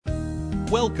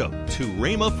Welcome to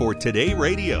Rhema for Today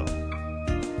Radio.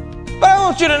 But I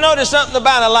want you to notice something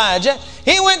about Elijah.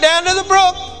 He went down to the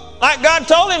brook like God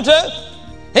told him to.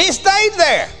 He stayed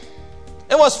there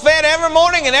and was fed every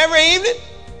morning and every evening.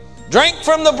 Drank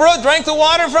from the brook, drank the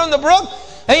water from the brook.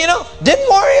 And didn't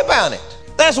worry about it.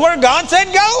 That's where God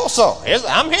said go. So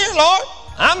I'm here, Lord.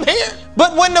 I'm here.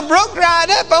 But when the brook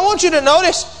dried up, I want you to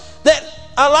notice that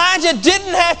Elijah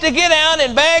didn't have to get out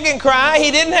and beg and cry.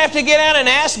 He didn't have to get out and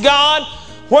ask God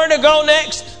where to go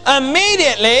next.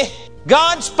 Immediately,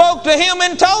 God spoke to him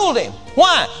and told him.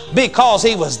 Why? Because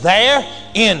he was there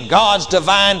in God's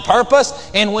divine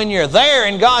purpose. And when you're there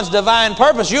in God's divine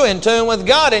purpose, you're in tune with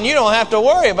God and you don't have to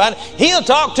worry about it. He'll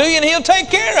talk to you and He'll take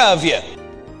care of you.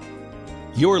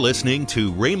 You're listening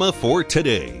to Rhema for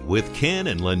Today with Ken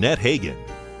and Lynette Hagin.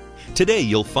 Today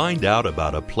you'll find out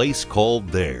about a place called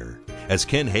There, as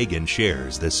Ken Hagin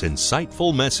shares this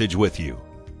insightful message with you.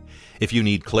 If you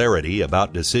need clarity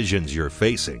about decisions you're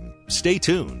facing, stay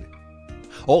tuned.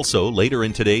 Also, later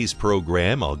in today's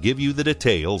program, I'll give you the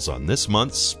details on this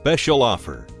month's special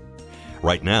offer.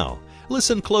 Right now,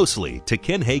 listen closely to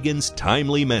Ken Hagin's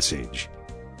timely message.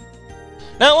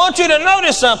 Now, I want you to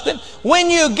notice something. When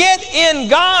you get in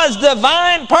God's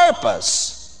divine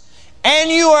purpose, and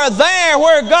you are there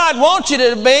where God wants you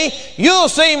to be, you'll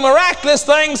see miraculous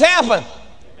things happen.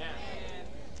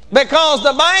 Because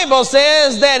the Bible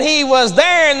says that he was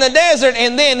there in the desert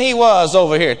and then he was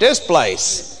over here at this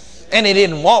place. And he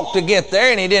didn't walk to get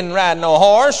there and he didn't ride no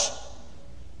horse.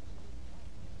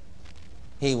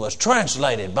 He was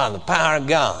translated by the power of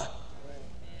God,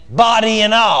 body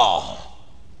and all.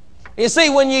 You see,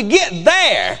 when you get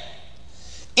there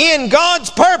in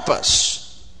God's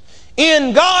purpose,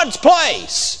 in God's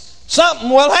place, something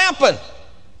will happen.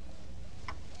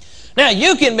 Now,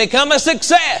 you can become a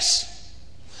success.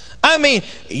 I mean,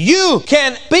 you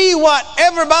can be what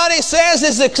everybody says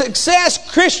is a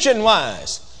success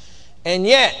Christian-wise. And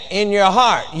yet, in your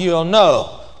heart, you'll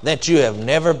know that you have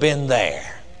never been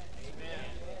there.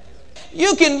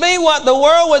 You can be what the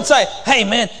world would say, hey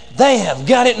man, they have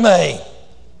got it made.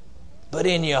 But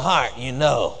in your heart, you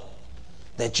know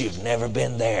that you've never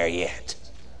been there yet.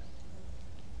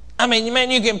 I mean,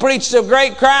 man, you can preach to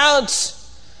great crowds.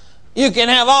 You can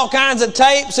have all kinds of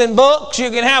tapes and books.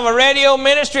 You can have a radio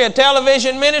ministry, a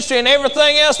television ministry, and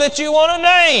everything else that you want to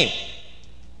name.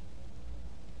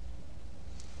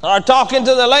 Or talking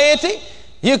to the laity.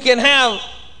 You can have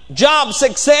job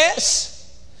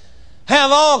success,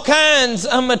 have all kinds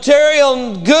of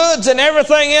material goods and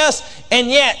everything else, and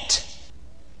yet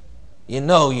you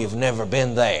know you've never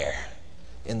been there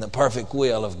in the perfect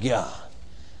will of God.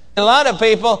 A lot of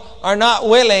people are not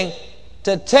willing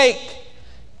to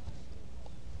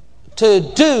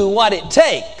do what it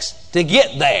takes to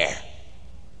get there.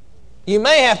 You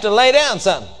may have to lay down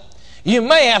something. You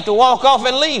may have to walk off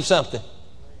and leave something.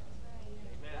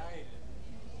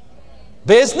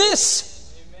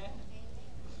 Business.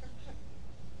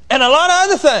 And a lot of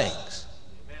other things.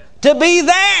 To be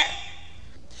there.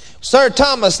 Sir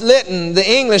Thomas Lytton, the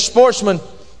English sportsman,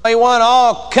 he won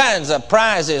all kinds of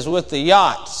prizes with the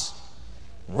yachts,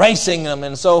 racing them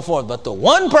and so forth. But the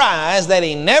one prize that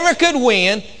he never could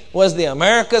win was the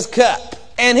America's Cup.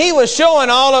 And he was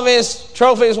showing all of his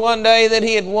trophies one day that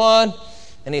he had won.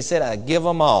 And he said, I'd give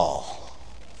them all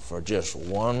for just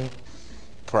one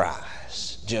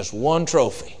prize, just one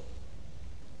trophy.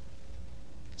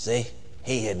 See,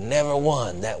 he had never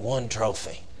won that one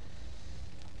trophy.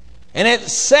 And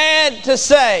it's sad to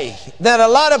say that a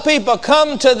lot of people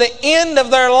come to the end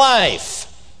of their life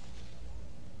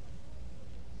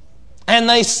and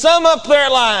they sum up their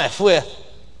life with,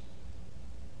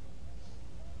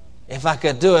 if I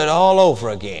could do it all over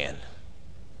again,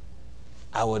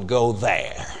 I would go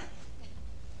there.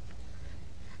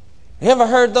 You ever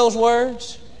heard those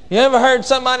words? You ever heard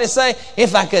somebody say,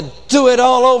 if I could do it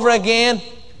all over again,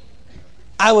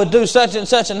 I would do such and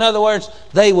such? In other words,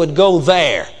 they would go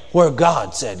there where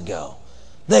God said go.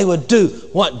 They would do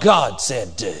what God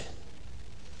said do.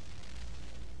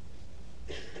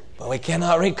 But we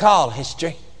cannot recall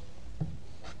history.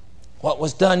 What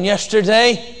was done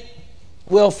yesterday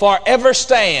will forever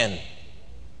stand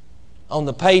on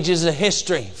the pages of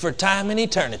history for time and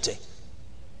eternity.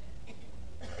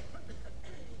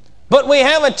 But we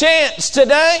have a chance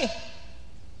today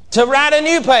to write a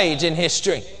new page in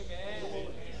history.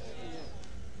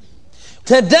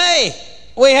 Today,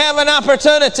 we have an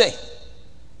opportunity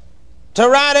to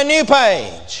write a new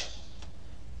page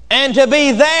and to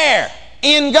be there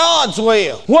in God's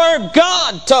will, where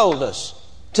God told us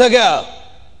to go.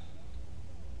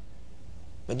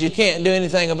 But you can't do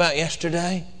anything about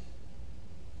yesterday.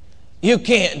 You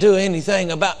can't do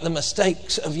anything about the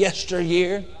mistakes of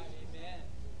yesteryear.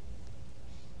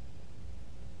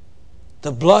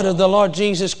 The blood of the Lord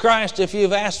Jesus Christ, if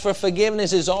you've asked for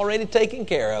forgiveness, is already taking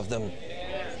care of them.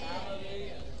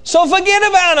 So forget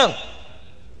about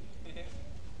them.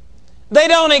 They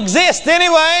don't exist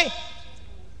anyway.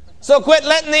 So quit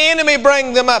letting the enemy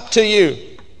bring them up to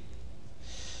you.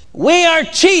 We are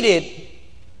cheated,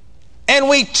 and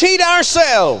we cheat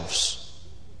ourselves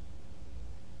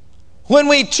when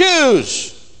we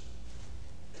choose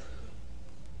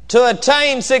to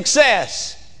attain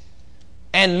success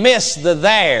and miss the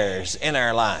theirs in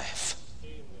our life.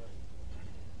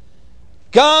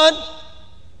 God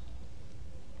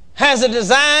has a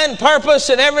design, purpose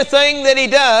in everything that He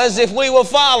does if we will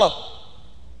follow.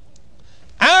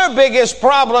 Our biggest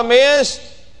problem is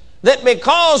that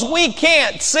because we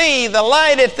can't see the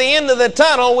light at the end of the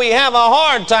tunnel, we have a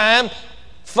hard time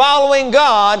following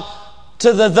God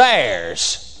to the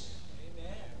theirs.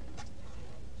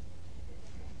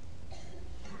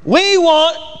 We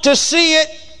want to see it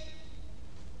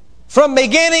from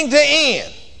beginning to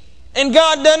end. And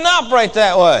God doesn't operate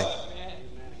that way.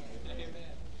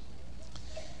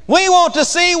 We want to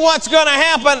see what's going to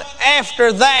happen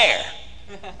after there.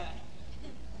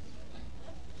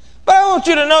 But I want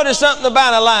you to notice something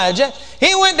about Elijah.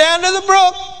 He went down to the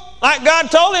brook like God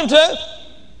told him to.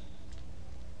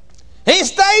 He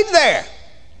stayed there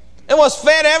and was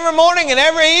fed every morning and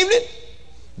every evening.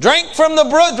 Drank from the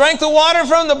brook, drank the water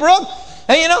from the brook,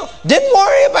 and didn't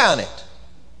worry about it.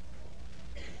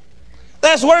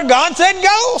 That's where God said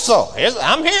go. So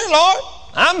I'm here, Lord.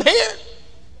 I'm here.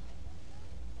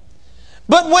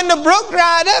 But when the brook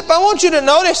dried up, I want you to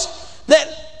notice that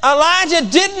Elijah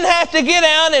didn't have to get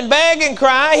out and beg and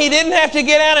cry. He didn't have to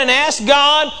get out and ask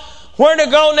God where to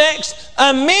go next.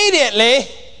 Immediately,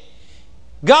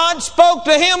 God spoke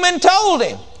to him and told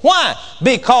him. Why?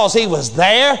 Because he was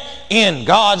there in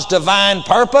God's divine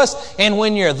purpose. And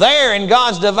when you're there in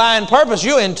God's divine purpose,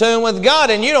 you're in tune with God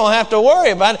and you don't have to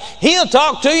worry about it. He'll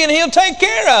talk to you and He'll take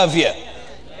care of you.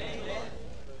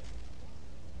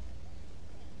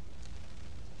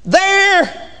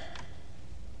 There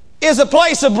is a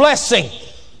place of blessing.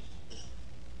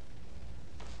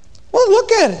 Well,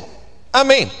 look at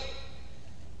it.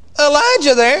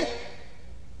 Elijah there,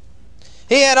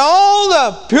 he had all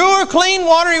the pure, clean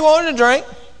water he wanted to drink.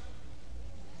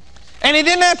 And he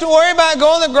didn't have to worry about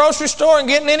going to the grocery store and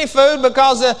getting any food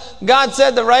because God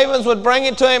said the ravens would bring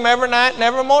it to him every night and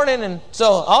every morning. And so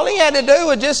all he had to do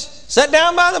was just sit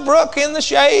down by the brook in the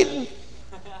shade and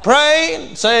pray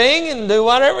and sing and do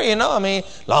whatever,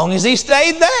 long as he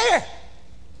stayed there.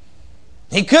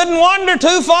 He couldn't wander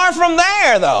too far from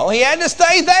there, though. He had to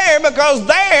stay there because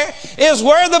there is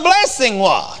where the blessing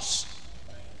was.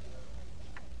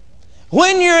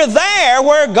 When you're there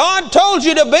where God told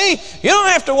you to be, you don't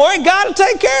have to worry. God will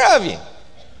take care of you.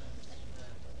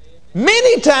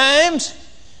 Many times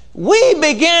we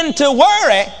begin to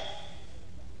worry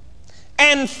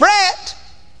and fret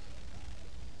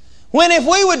when if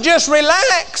we would just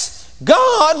relax,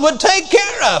 God would take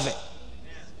care of it.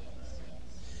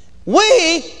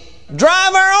 We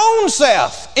drive our own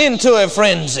self into a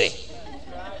frenzy.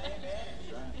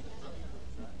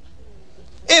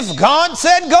 If God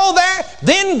said go there,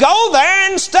 then go there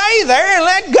and stay there and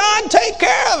let God take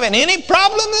care of it. Any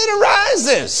problem that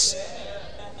arises.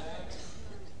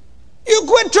 You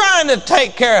quit trying to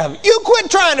take care of it. You quit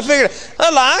trying to figure it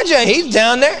out. Elijah, he's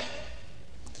down there.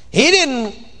 He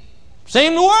didn't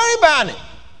seem to worry about it.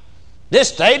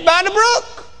 Just stayed by the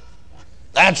brook.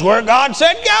 That's where God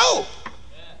said go.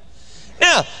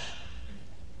 Now,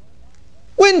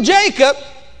 when Jacob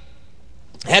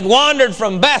had wandered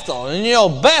from Bethel,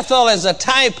 and Bethel is a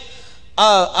type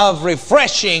of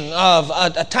refreshing, of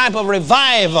a type of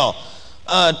revival,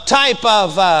 a type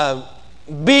of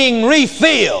being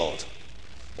refilled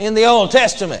in the Old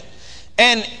Testament.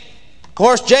 And of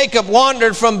course Jacob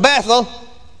wandered from Bethel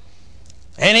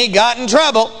and he got in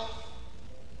trouble.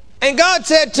 And God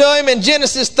said to him in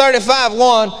Genesis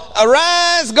 35:1,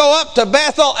 arise, go up to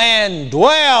Bethel and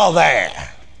dwell there.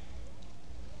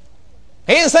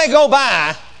 He didn't say go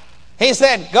by. He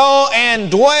said go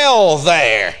and dwell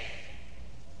there.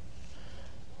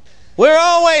 We're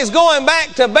always going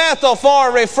back to Bethel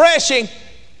for refreshing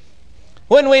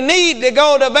when we need to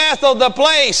go to Bethel, the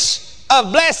place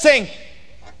of blessing,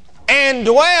 and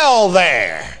dwell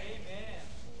there.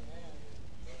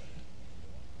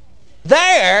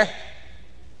 There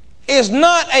is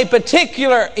not a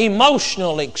particular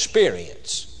emotional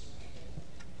experience.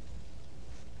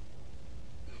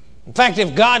 In fact,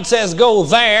 if God says go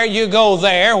there, you go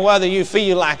there, whether you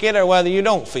feel like it or whether you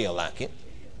don't feel like it.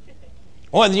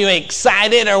 whether you're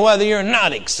excited or whether you're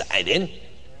not excited.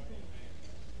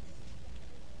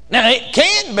 Now, it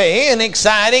can be an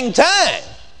exciting time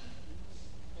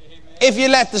if you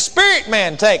let the spirit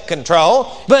man take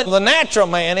control, but the natural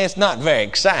man, it's not very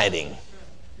exciting.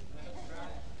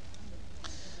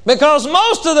 Because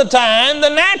most of the time, the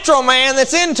natural man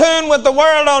that's in tune with the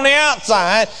world on the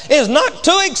outside is not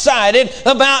too excited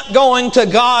about going to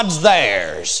God's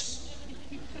theirs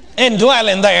and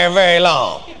dwelling there very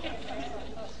long.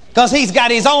 Because he's got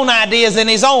his own ideas and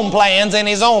his own plans and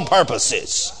his own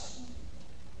purposes.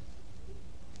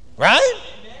 Right?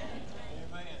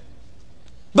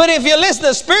 But if you listen to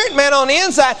the spirit man on the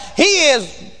inside, he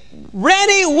is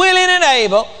ready, willing, and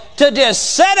able to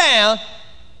just sit down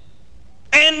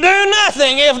and do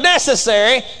nothing if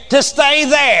necessary to stay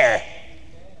there.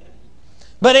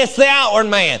 But it's the outward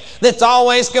man that's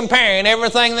always comparing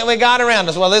everything that we got around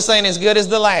us. Well, this ain't as good as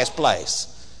the last place.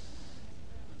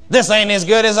 This ain't as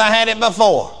good as I had it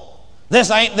before.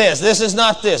 This ain't this. This is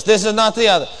not this. This is not the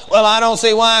other. Well, I don't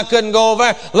see why I couldn't go over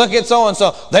there. Look at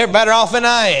so-and-so. They're better off than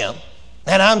I am.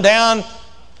 And I'm down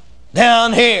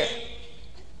here.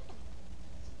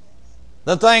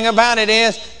 The thing about it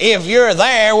is, if you're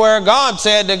there where God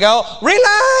said to go,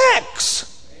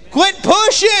 relax. Quit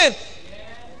pushing.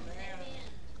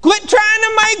 Quit trying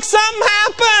to make something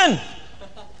happen.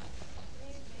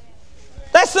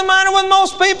 That's the matter with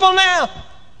most people now.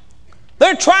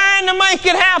 They're trying to make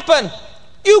it happen.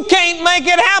 You can't make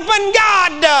it happen.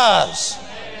 God does.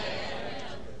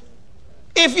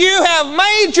 If you have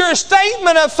made your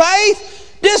statement of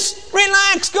faith, just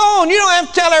relax, go on. You don't have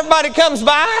to tell everybody comes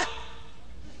by.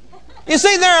 You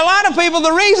see, there are a lot of people,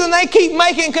 the reason they keep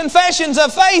making confessions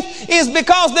of faith is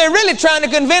because they're really trying to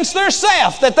convince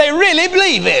themselves that they really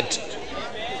believe it.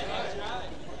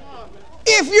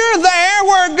 If you're there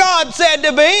where God said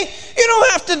to be, you don't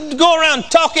have to go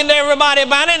around talking to everybody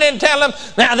about it and tell them,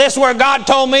 now this is where God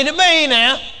told me to be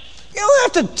now. You don't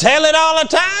have to tell it all the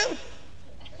time.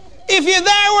 If you're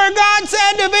there where God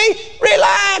said to be,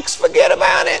 relax, forget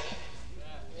about it.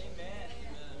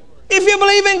 If you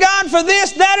believe in God for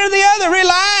this, that, or the other,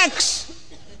 relax.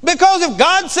 Because if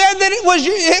God said that it was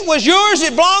yours,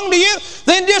 it belonged to you,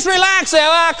 then just relax. Say,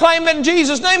 well, I claim it in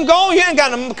Jesus' name. Go. You ain't got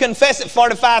to confess it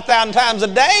 45,000 times a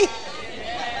day.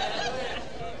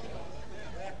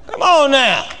 Come on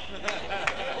now.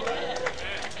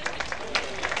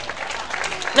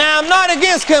 Now, I'm not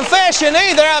against confession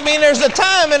either. I mean, there's a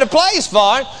time and a place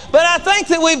for it. But I think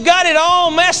that we've got it all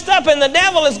messed up, and the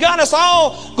devil has got us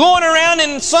all going around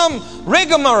in some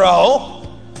rigmarole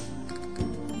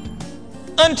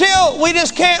until we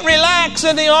just can't relax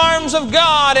in the arms of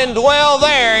God and dwell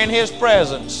there in His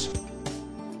presence.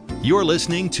 You're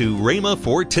listening to Rhema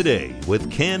for Today with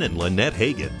Ken and Lynette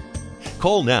Hagin.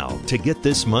 Call now to get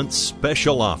this month's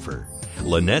special offer,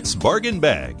 Lynette's Bargain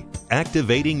Bag,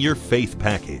 Activating Your Faith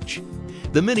Package.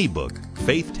 The mini book,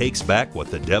 Faith Takes Back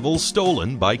What the Devil's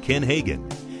Stolen by Ken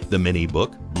Hagin. The mini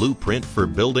book, Blueprint for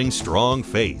Building Strong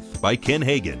Faith by Ken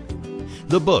Hagin.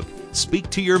 The book, Speak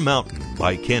to Your Mountain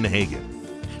by Ken Hagin.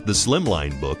 The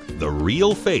slimline book, The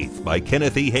Real Faith by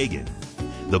Kenneth E. Hagin.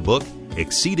 The book,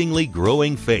 Exceedingly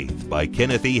Growing Faith by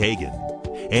Kenneth E. Hagin.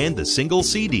 And the single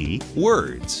CD,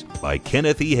 Words by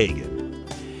Kenneth E. Hagin.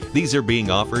 These are being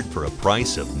offered for a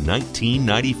price of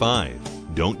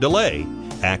 $19.95. Don't delay.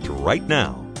 Act right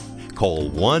now. Call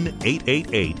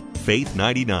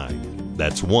 1-888-FAITH-99.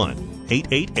 That's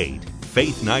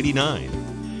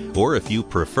 1-888-FAITH-99. Or if you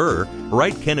prefer,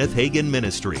 write Kenneth Hagin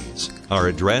Ministries. Our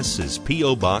address is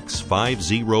P.O. Box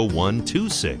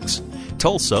 50126,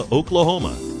 Tulsa,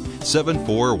 Oklahoma,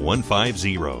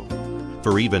 74150.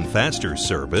 For even faster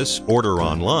service, order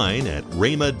online at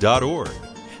rhema.org.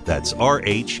 That's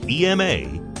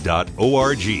RHEMA.org.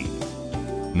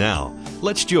 Now,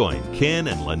 let's join Ken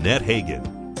and Lynette Hagin.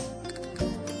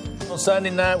 On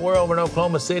Sunday night, we're over in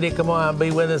Oklahoma City. Come on and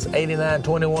be with us,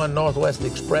 8921 Northwest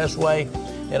Expressway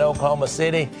in Oklahoma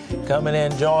City. Come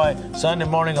and enjoy Sunday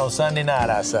morning on Sunday night,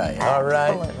 I say. All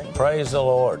right? Absolutely. Praise the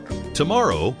Lord.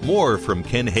 Tomorrow, more from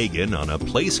Ken Hagin on A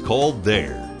Place Called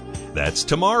There. That's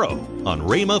tomorrow on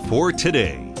Rhema for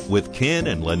Today with Ken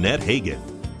and Lynette Hagin.